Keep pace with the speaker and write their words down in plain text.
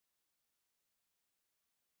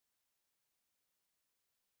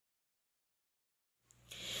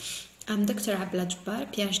I'm Dr. Abla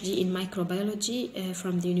Djebbar, PhD in microbiology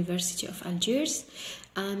from the University of Algiers.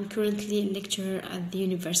 I'm currently lecturer at the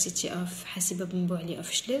University of Hassiba Benbouali of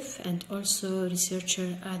Chlef and also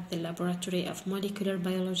researcher at the Laboratory of Molecular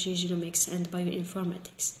Biology, Genomics and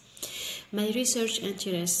Bioinformatics. My research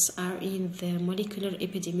interests are in the molecular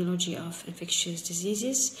epidemiology of infectious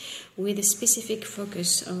diseases with a specific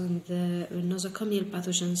focus on the nosocomial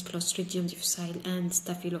pathogens Clostridium difficile and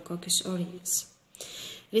Staphylococcus aureus.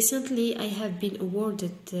 Recently, I have been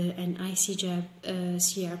awarded an ICGEB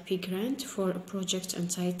CRP Grant for a project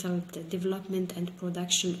entitled Development and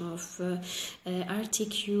Production of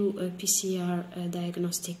RT-qPCR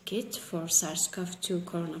diagnostic kit for SARS-CoV-2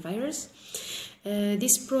 coronavirus.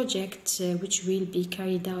 This project, which will be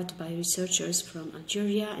carried out by researchers from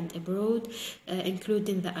Algeria and abroad,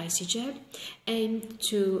 including the ICGEB, aim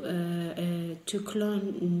to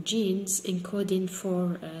clone genes encoding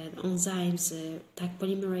for enzymes, tag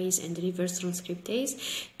polymerase and reverse transcriptase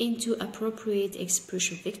into appropriate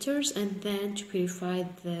expression vectors and then to purify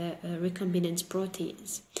the recombinant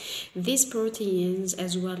proteins. These proteins,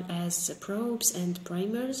 as well as probes and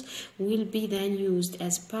primers, will be then used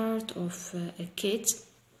as part of a kit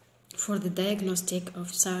for the diagnostic of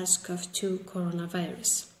SARS-CoV-2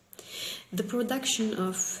 coronavirus. The production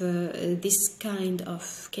of this kind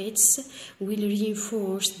of kits will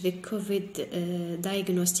reinforce the COVID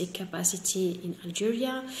diagnostic capacity in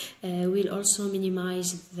Algeria, will also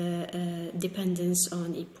minimize the dependence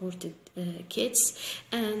on imported kits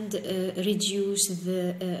and reduce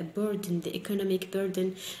the burden, the economic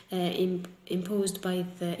burden imposed by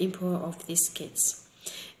the import of these kits.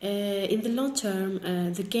 In the long term,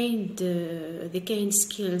 the gained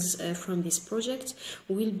skills from this project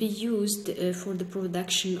will be used for the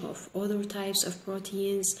production of other types of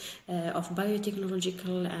proteins, of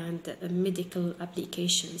biotechnological and medical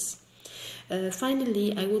applications.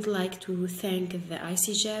 Finally, I would like to thank the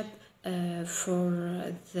ICGEB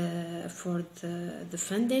for the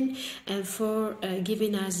funding and for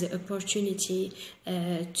giving us the opportunity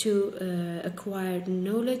to acquire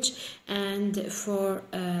knowledge and for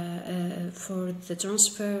the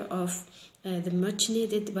transfer of the much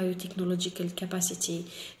needed biotechnological capacity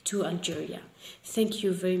to Algeria. Thank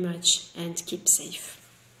you very much and keep safe.